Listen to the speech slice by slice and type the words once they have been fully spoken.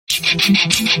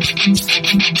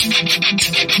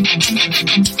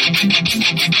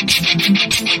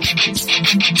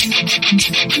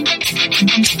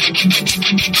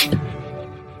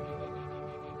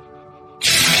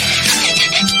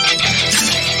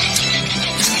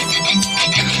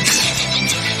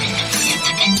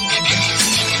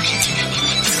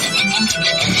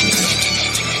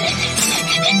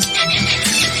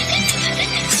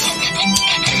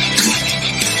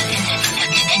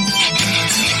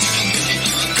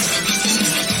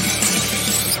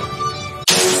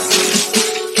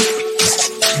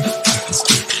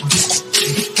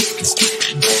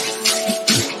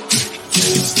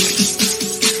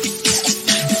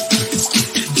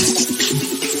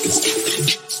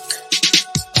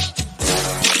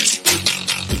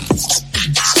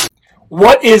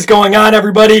What is going on,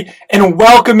 everybody, and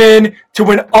welcome in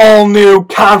to an all-new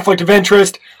Conflict of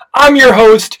Interest. I'm your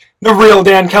host, the real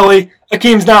Dan Kelly.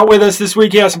 Akeem's not with us this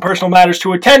week. He has some personal matters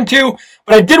to attend to,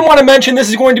 but I did want to mention this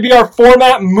is going to be our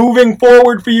format moving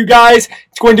forward for you guys.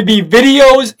 It's going to be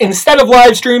videos instead of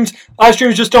live streams. Live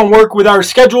streams just don't work with our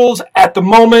schedules at the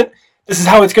moment. This is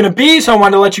how it's going to be, so I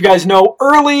wanted to let you guys know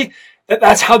early that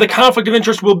that's how the Conflict of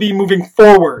Interest will be moving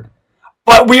forward.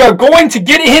 But we are going to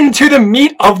get into the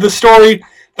meat of the story.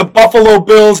 The Buffalo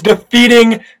Bills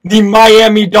defeating the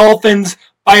Miami Dolphins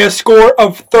by a score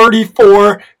of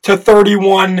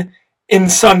 34-31 in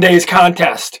Sunday's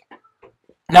contest.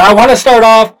 Now, I want to start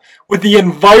off with the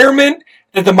environment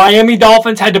that the Miami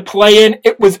Dolphins had to play in.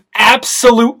 It was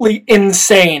absolutely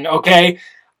insane, okay?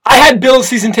 I had Bills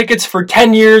season tickets for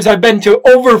 10 years. I've been to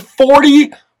over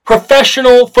 40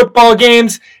 professional football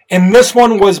games, and this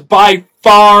one was by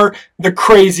far the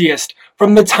craziest.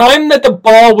 From the time that the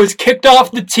ball was kicked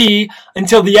off the tee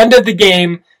until the end of the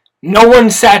game, no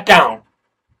one sat down.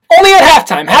 Only at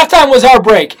halftime. Halftime was our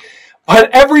break.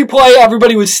 But every play,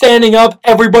 everybody was standing up.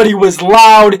 Everybody was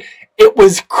loud. It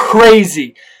was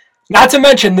crazy. Not to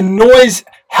mention, the noise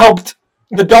helped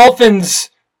the Dolphins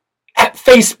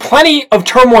face plenty of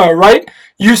turmoil, right?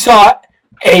 You saw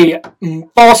a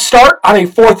false start on a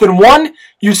 4th and 1.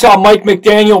 You saw Mike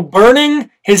McDaniel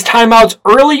burning his timeouts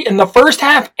early in the first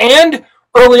half and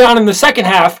early on in the second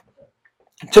half,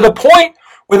 to the point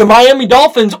where the Miami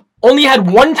Dolphins only had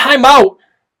one timeout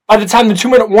by the time the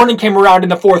 2-minute warning came around in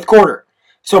the fourth quarter.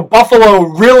 So Buffalo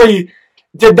really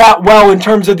did that well in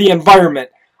terms of the environment.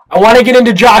 I want to get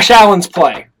into Josh Allen's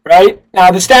play, right?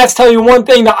 Now, the stats tell you one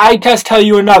thing, the eye tests tell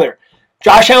you another.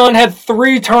 Josh Allen had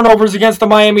 3 turnovers against the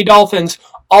Miami Dolphins,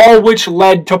 all which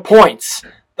led to points.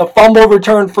 The fumble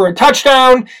return for a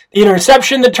touchdown, the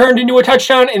interception that turned into a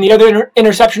touchdown, and the other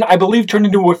interception, I believe, turned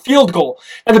into a field goal.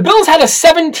 Now, the Bills had a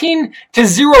 17-0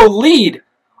 lead.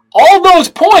 All those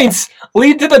points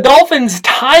lead to the Dolphins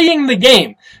tying the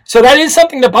game. So that is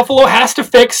something that Buffalo has to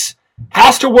fix,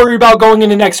 has to worry about going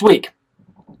into next week.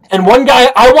 And one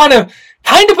guy I want to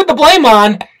kind of put the blame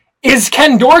on is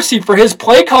Ken Dorsey for his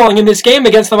play calling in this game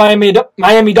against the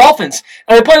Miami Dolphins.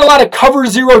 And they played a lot of cover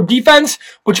zero defense,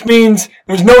 which means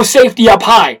there's no safety up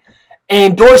high.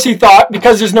 And Dorsey thought,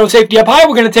 because there's no safety up high,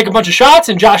 we're going to take a bunch of shots,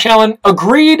 and Josh Allen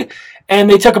agreed, and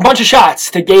they took a bunch of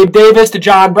shots to Gabe Davis, to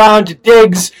John Brown, to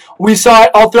Diggs. We saw it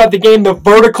all throughout the game, the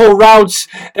vertical routes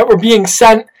that were being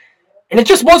sent, and it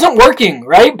just wasn't working,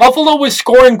 right? Buffalo was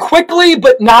scoring quickly,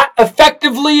 but not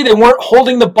effectively. They weren't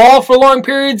holding the ball for long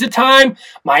periods of time.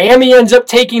 Miami ends up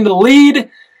taking the lead,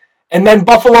 and then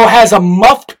Buffalo has a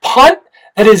muffed punt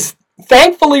that is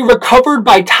thankfully recovered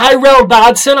by Tyrel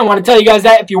Dodson. I want to tell you guys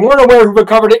that if you weren't aware who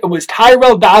recovered it, it was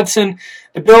Tyrel Dodson,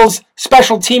 the Bills'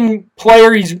 special team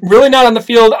player. He's really not on the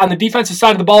field on the defensive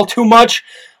side of the ball too much,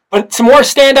 but some more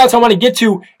standouts I want to get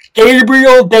to.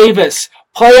 Gabriel Davis,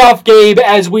 Playoff Gabe,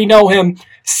 as we know him,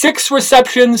 6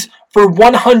 receptions for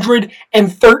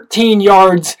 113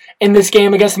 yards in this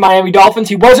game against the Miami Dolphins.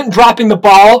 He wasn't dropping the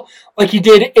ball like he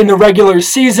did in the regular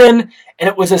season, and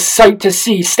it was a sight to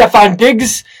see. Stephon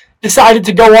Diggs decided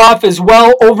to go off as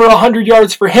well, over 100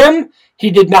 yards for him.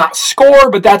 He did not score,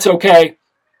 but that's okay.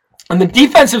 On the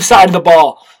defensive side of the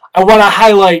ball, I want to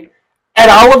highlight Ed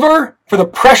Oliver for the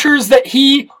pressures that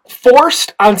he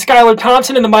forced on Skylar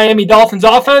Thompson in the Miami Dolphins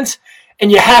offense.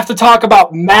 And you have to talk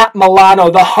about Matt Milano,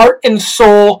 the heart and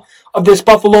soul of this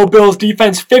Buffalo Bills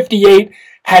defense. 58,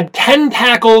 had 10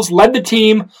 tackles, led the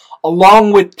team,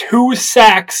 along with 2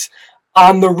 sacks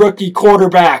on the rookie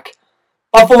quarterback.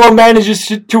 Buffalo manages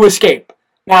to escape.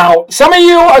 Now, some of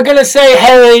you are going to say,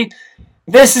 hey,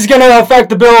 this is going to affect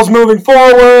the Bills moving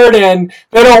forward, and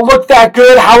they don't look that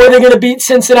good. How are they going to beat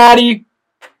Cincinnati?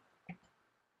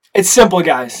 It's simple,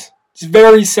 guys. It's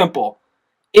very simple.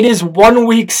 It is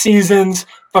 1-week seasons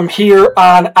from here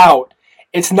on out.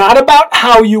 It's not about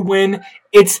how you win.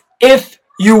 It's if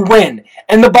you win.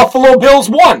 And the Buffalo Bills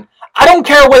won. I don't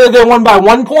care whether they won by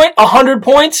 1 point, 100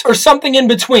 points, or something in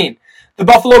between. The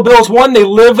Buffalo Bills won. They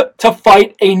live to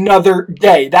fight another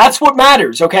day. That's what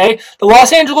matters, okay? The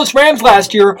Los Angeles Rams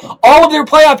last year, all of their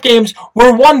playoff games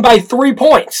were won by 3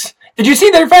 points. Did you see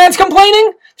their fans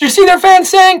complaining? Did you see their fans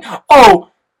saying,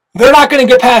 oh, they're not going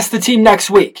to get past the team next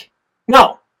week?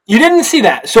 No, you didn't see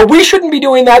that. So we shouldn't be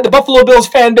doing that. The Buffalo Bills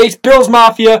fan base, Bills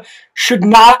Mafia, should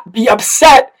not be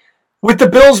upset with the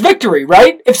Bills' victory,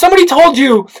 right? If somebody told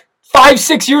you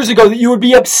 5-6 years ago that you would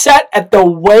be upset at the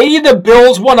way the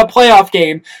Bills won a playoff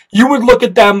game, you would look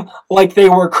at them like they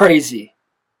were crazy,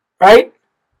 right?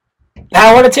 Now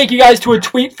I want to take you guys to a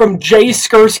tweet from Jay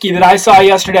Skursky that I saw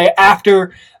yesterday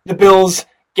after the Bills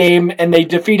game and they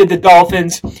defeated the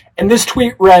Dolphins. And this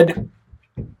tweet read,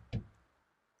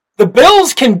 "The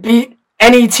Bills can beat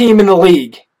any team in the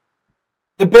league.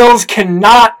 The Bills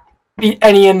cannot beat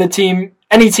any team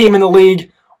in the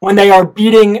league when they are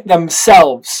beating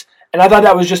themselves." And I thought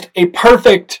that was just a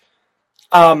perfect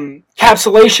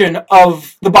encapsulation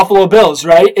of the Buffalo Bills,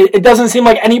 right? It doesn't seem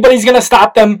like anybody's going to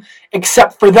stop them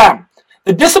except for them.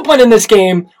 The discipline in this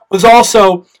game was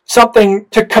also something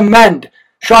to commend.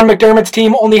 Sean McDermott's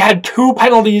team only had 2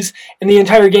 penalties in the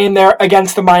entire game there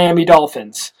against the Miami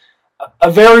Dolphins. A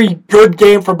very good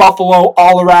game for Buffalo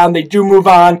all around. They do move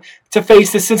on to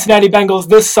face the Cincinnati Bengals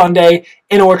this Sunday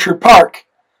in Orchard Park.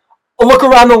 A look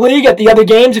around the league at the other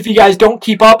games if you guys don't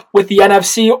keep up with the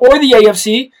NFC or the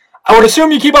AFC. I would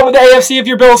assume you keep up with the AFC if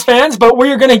you're Bills fans, but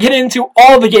we're going to get into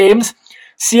all the games.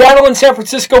 Seattle and San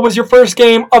Francisco was your first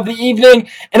game of the evening,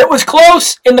 and it was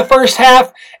close in the first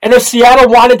half. And if Seattle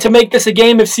wanted to make this a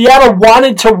game, if Seattle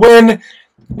wanted to win,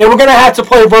 they were going to have to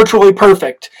play virtually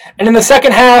perfect. And in the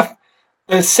second half,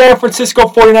 the San Francisco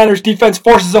 49ers defense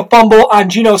forces a fumble on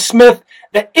Geno Smith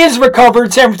that is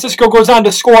recovered. San Francisco goes on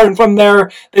to score, and from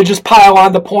there, they just pile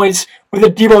on the points with a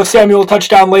Deebo Samuel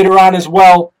touchdown later on as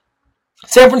well.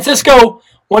 San Francisco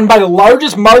won by the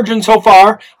largest margin so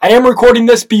far. I am recording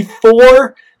this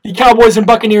before the Cowboys and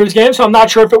Buccaneers game, so I'm not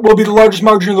sure if it will be the largest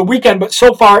margin of the weekend, but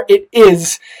so far it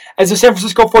is, as the San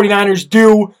Francisco 49ers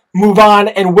do move on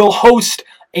and will host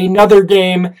another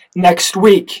game next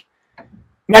week.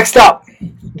 Next up,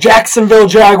 Jacksonville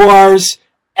Jaguars,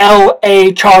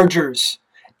 LA Chargers.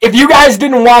 If you guys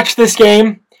didn't watch this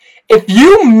game, if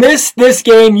you missed this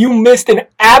game, you missed an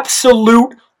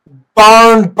absolute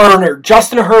barn burner.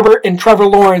 Justin Herbert and Trevor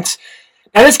Lawrence.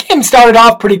 Now this game started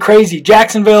off pretty crazy.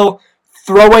 Jacksonville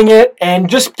throwing it and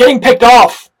just getting picked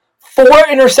off. 4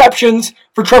 interceptions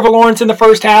for Trevor Lawrence in the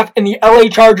first half, and the LA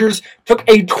Chargers took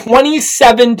a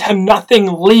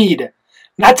 27-0 lead.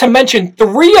 Not to mention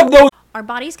 3 of those. Our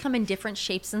bodies come in different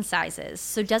shapes and sizes,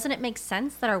 so doesn't it make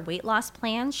sense that our weight loss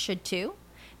plans should too?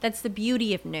 That's the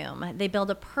beauty of Noom. They build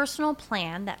a personal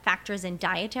plan that factors in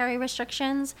dietary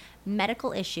restrictions,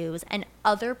 medical issues, and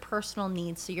other personal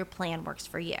needs so your plan works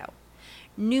for you.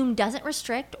 Noom doesn't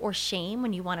restrict or shame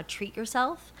when you want to treat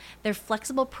yourself. Their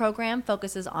flexible program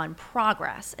focuses on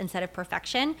progress instead of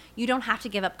perfection. You don't have to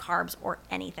give up carbs or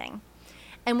anything.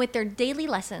 And with their daily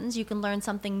lessons, you can learn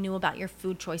something new about your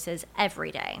food choices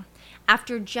every day.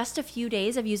 After just a few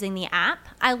days of using the app,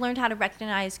 I learned how to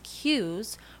recognize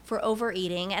cues for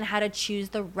overeating and how to choose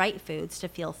the right foods to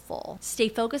feel full. Stay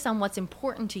focused on what's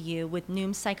important to you with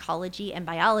Noom's psychology and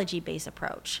biology-based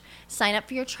approach. Sign up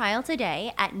for your trial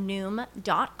today at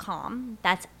Noom.com.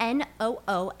 That's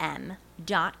Noom.com.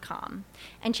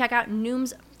 And check out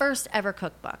Noom's first ever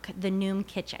cookbook, The Noom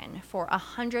Kitchen, for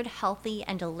 100 healthy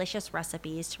and delicious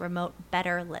recipes to promote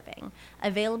better living.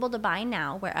 Available to buy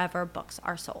now wherever books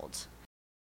are sold.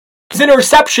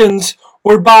 Interceptions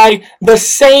were by the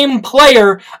same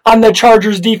player on the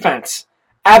Chargers defense.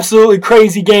 Absolutely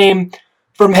crazy game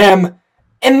from him.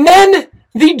 And then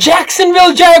the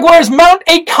Jacksonville Jaguars mount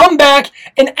a comeback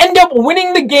and end up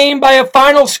winning the game by a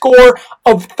final score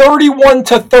of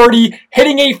 31-30,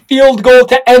 hitting a field goal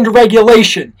to end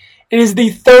regulation. It is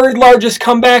the 3rd largest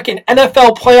comeback in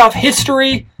NFL playoff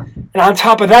history. And on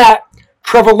top of that,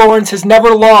 Trevor Lawrence has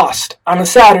never lost on a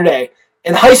Saturday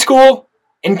in high school,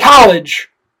 in college,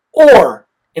 or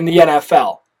in the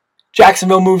NFL.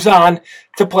 Jacksonville moves on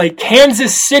to play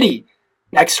Kansas City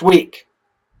next week.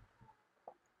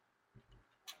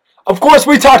 Of course,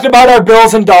 we talked about our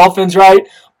Bills and Dolphins, right?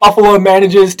 Buffalo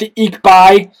manages to eke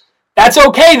by. That's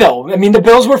okay, though. I mean, the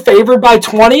Bills were favored by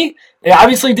 20. They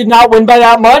obviously did not win by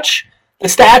that much. The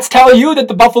stats tell you that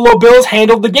the Buffalo Bills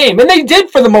handled the game, and they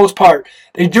did for the most part.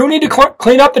 They do need to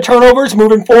clean up the turnovers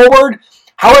moving forward.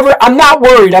 However, I'm not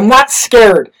worried. I'm not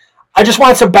scared. I just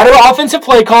want some better offensive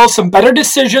play calls, some better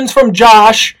decisions from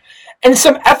Josh, and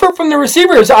some effort from the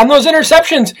receivers on those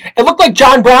interceptions. It looked like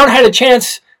John Brown had a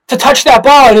chance to touch that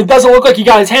ball, and it doesn't look like he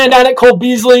got his hand on it. Cole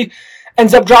Beasley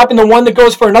ends up dropping the one that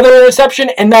goes for another interception,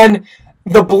 and then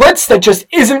the blitz that just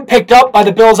isn't picked up by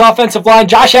the Bills' offensive line.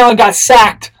 Josh Allen got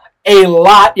sacked a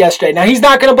lot yesterday. Now, he's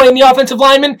not going to blame the offensive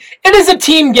lineman. It is a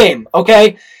team game,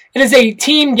 okay? It is a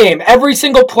team game. Every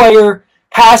single player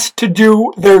has to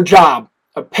do their job.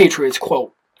 A Patriots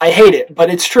quote. I hate it, but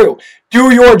it's true.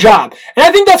 Do your job. And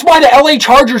I think that's why the LA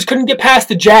Chargers couldn't get past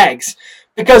the Jags,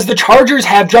 because the Chargers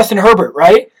have Justin Herbert,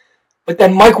 right? But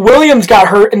then Mike Williams got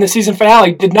hurt in the season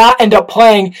finale, did not end up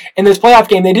playing in this playoff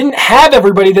game. They didn't have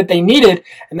everybody that they needed,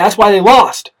 and that's why they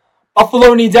lost.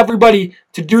 Buffalo needs everybody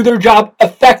to do their job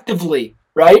effectively,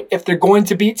 right? If they're going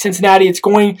to beat Cincinnati, it's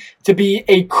going to be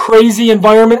a crazy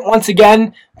environment once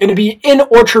again. Going to be in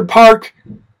Orchard Park.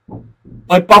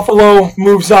 But Buffalo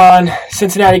moves on.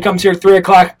 Cincinnati comes here 3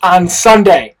 o'clock on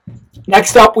Sunday.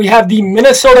 Next up, we have the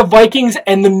Minnesota Vikings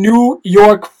and the New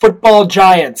York Football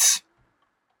Giants.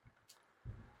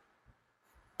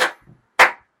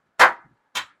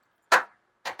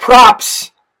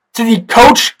 Props to the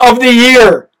Coach of the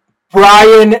Year,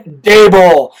 Brian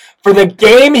Daboll, for the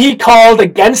game he called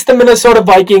against the Minnesota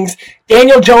Vikings.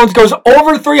 Daniel Jones goes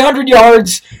over 300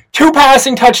 yards, 2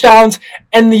 passing touchdowns,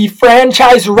 and the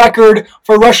franchise record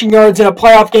for rushing yards in a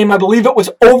playoff game. I believe it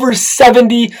was over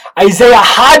 70. Isaiah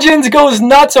Hodgins goes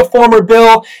nuts, a former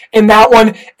Bill, in that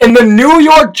one. And the New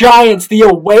York Giants, the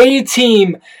away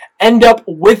team, end up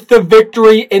with the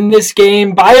victory in this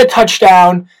game by a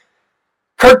touchdown.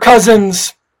 Kirk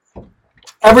Cousins,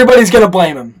 everybody's going to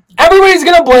blame him. Everybody's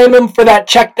going to blame him for that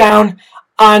check down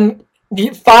on the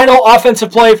final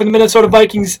offensive play for the Minnesota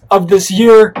Vikings of this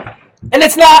year. And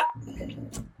it's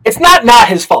not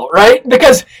his fault, right?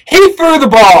 Because he threw the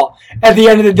ball at the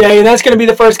end of the day, and that's going to be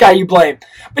the first guy you blame.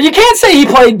 But you can't say he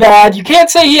played bad. You can't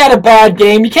say he had a bad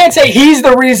game. You can't say he's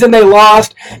the reason they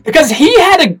lost, because he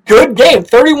had a good game.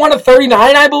 31 of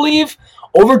 39, I believe.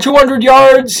 Over 200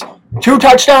 yards, 2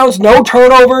 touchdowns, no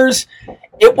turnovers.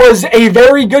 It was a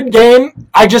very good game.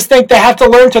 I just think they have to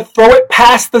learn to throw it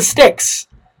past the sticks.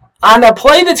 On a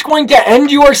play that's going to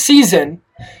end your season,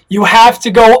 you have to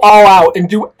go all out and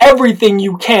do everything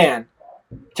you can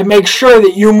to make sure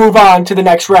that you move on to the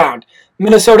next round.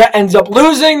 Minnesota ends up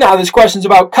losing. Now there's questions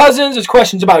about Cousins. There's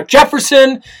questions about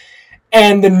Jefferson.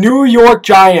 And the New York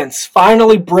Giants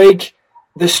finally break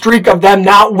the streak of them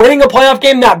not winning a playoff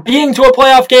game, not being to a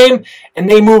playoff game, and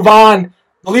they move on. I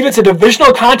believe it's a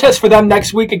divisional contest for them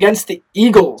next week against the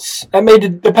Eagles. That may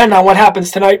depend on what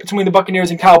happens tonight between the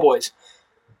Buccaneers and Cowboys.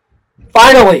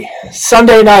 Finally,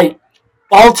 Sunday night,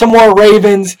 Baltimore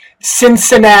Ravens,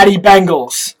 Cincinnati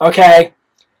Bengals. Okay?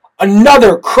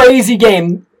 Another crazy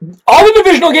game. All the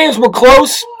divisional games were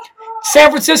close. San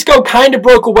Francisco kind of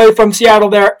broke away from Seattle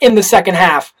there in the second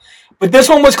half. But this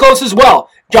one was close as well.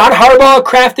 John Harbaugh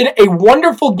crafted a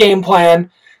wonderful game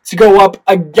plan to go up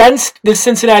against the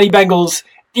Cincinnati Bengals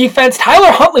defense.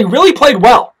 Tyler Huntley really played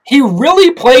well. He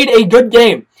really played a good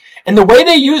game. And the way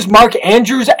they used Mark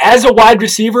Andrews as a wide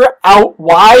receiver out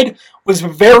wide was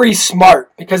very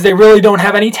smart, because they really don't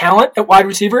have any talent at wide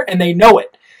receiver, and they know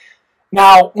it.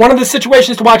 Now, one of the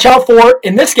situations to watch out for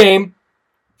in this game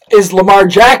is Lamar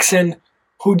Jackson,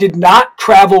 who did not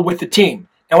travel with the team.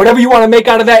 Now, whatever you want to make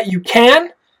out of that, you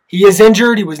can. He is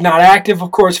injured. He was not active,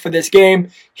 of course, for this game.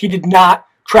 He did not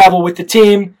travel with the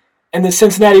team. And the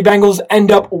Cincinnati Bengals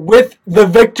end up with the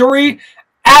victory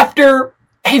after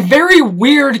a very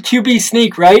weird QB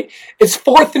sneak, right? It's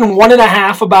 4th and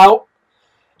 1.5 about.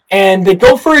 And they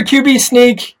go for a QB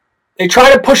sneak. They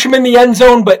try to push him in the end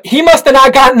zone, but he must have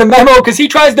not gotten the memo, because he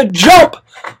tries to jump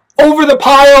over the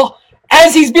pile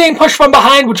as he's being pushed from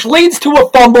behind, which leads to a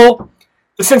fumble.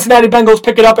 The Cincinnati Bengals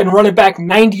pick it up and run it back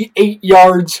 98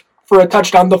 yards for a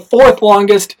touchdown, the 4th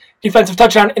longest defensive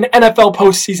touchdown in NFL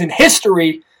postseason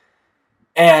history.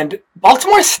 And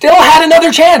Baltimore still had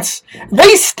another chance.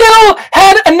 They still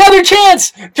had another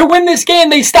chance to win this game.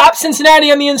 They stopped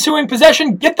Cincinnati on the ensuing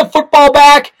possession, get the football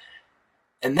back,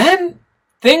 and then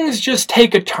things just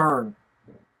take a turn.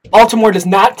 Baltimore does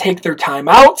not take their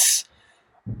timeouts.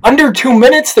 Under 2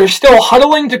 minutes, they're still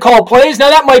huddling to call plays. Now,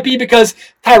 that might be because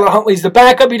Tyler Huntley's the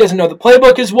backup. He doesn't know the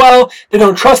playbook as well. They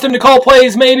don't trust him to call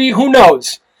plays, maybe. Who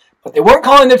knows? But they weren't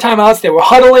calling their timeouts. They were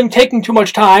huddling, taking too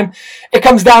much time. It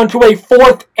comes down to a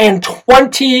 4th and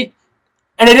 20,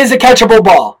 and it is a catchable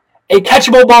ball. A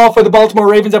catchable ball for the Baltimore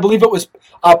Ravens. I believe it was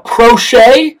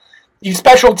Prochet, the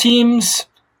special teams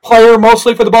player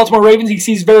mostly for the Baltimore Ravens. He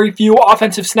sees very few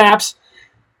offensive snaps.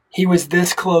 He was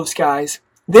this close, guys.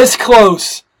 This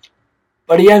close.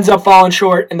 But he ends up falling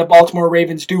short, and the Baltimore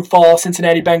Ravens do fall.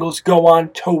 Cincinnati Bengals go on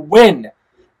to win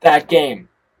that game.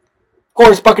 Of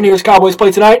course, Buccaneers-Cowboys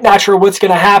play tonight. Not sure what's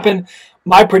going to happen.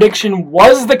 My prediction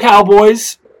was the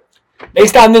Cowboys.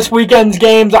 Based on this weekend's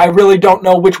games, I really don't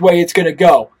know which way it's going to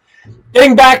go.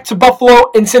 Getting back to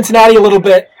Buffalo and Cincinnati a little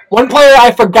bit, one player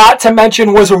I forgot to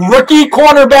mention was rookie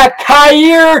cornerback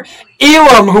Kaiir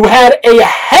Elam, who had a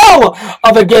hell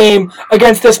of a game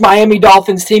against this Miami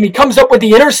Dolphins team. He comes up with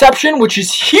the interception, which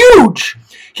is huge.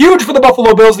 Huge for the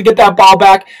Buffalo Bills to get that ball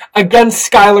back against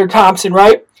Skylar Thompson,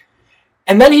 right?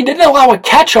 And then he didn't allow a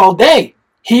catch all day.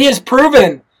 He has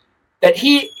proven that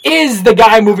he is the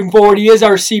guy moving forward. He is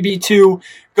our CB2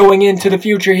 going into the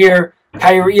future here.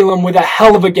 Kaiir Elam with a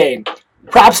hell of a game.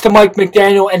 Props to Mike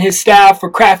McDaniel and his staff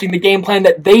for crafting the game plan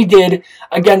that they did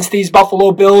against these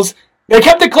Buffalo Bills. They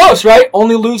kept it close, right?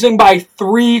 Only losing by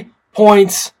 3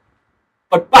 points.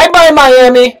 But bye-bye,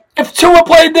 Miami. If Tua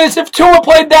played this, if Tua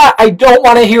played that, I don't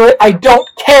want to hear it. I don't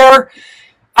care.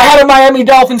 I had a Miami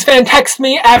Dolphins fan text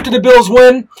me after the Bills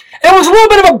win. And it was a little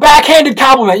bit of a backhanded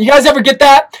compliment. You guys ever get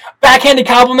that? Backhanded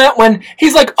compliment when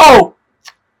he's like, oh,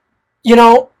 you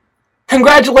know,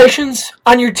 congratulations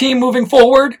on your team moving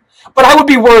forward. But I would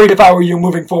be worried if I were you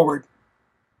moving forward.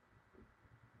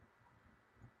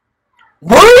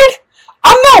 Worried?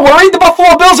 I'm not worried. The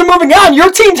Buffalo Bills are moving on.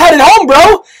 Your team's headed home,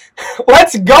 bro.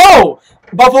 Let's go.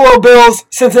 Buffalo Bills,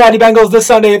 Cincinnati Bengals this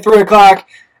Sunday at 3 o'clock.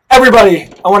 Everybody,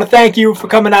 I want to thank you for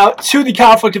coming out to the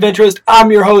Conflict of Interest.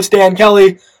 I'm your host, Dan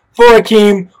Kelly. For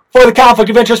Akeem, for the Conflict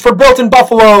of Interest, for Built in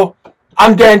Buffalo,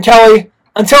 I'm Dan Kelly.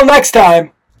 Until next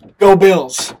time, go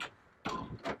Bills.